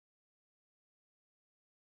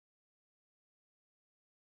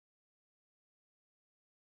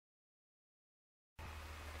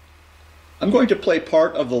I'm going to play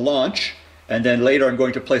part of the launch, and then later I'm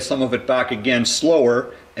going to play some of it back again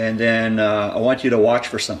slower, and then I want you to watch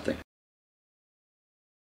for something.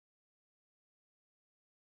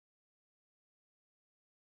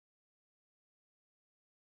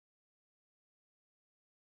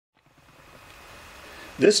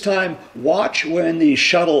 This time, watch when the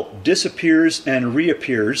shuttle disappears and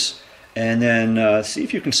reappears, and then see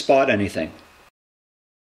if you can spot anything.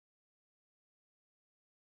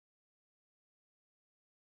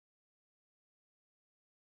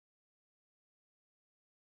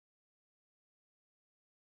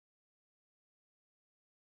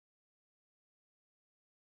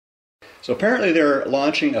 So apparently they're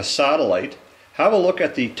launching a satellite. Have a look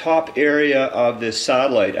at the top area of this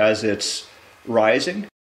satellite as it's rising.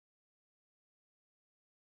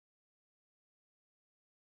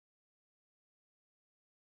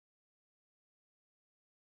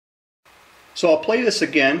 So I'll play this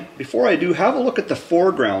again. Before I do, have a look at the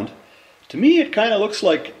foreground. To me it kind of looks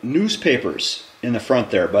like newspapers in the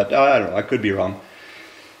front there, but I don't know, I could be wrong.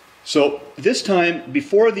 So this time,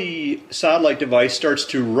 before the satellite device starts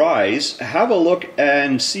to rise, have a look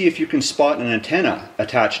and see if you can spot an antenna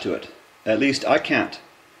attached to it. At least I can't.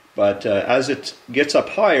 But as it gets up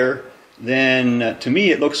higher, then to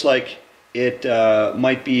me it looks like it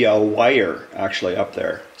might be a wire actually up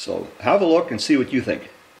there. So have a look and see what you think.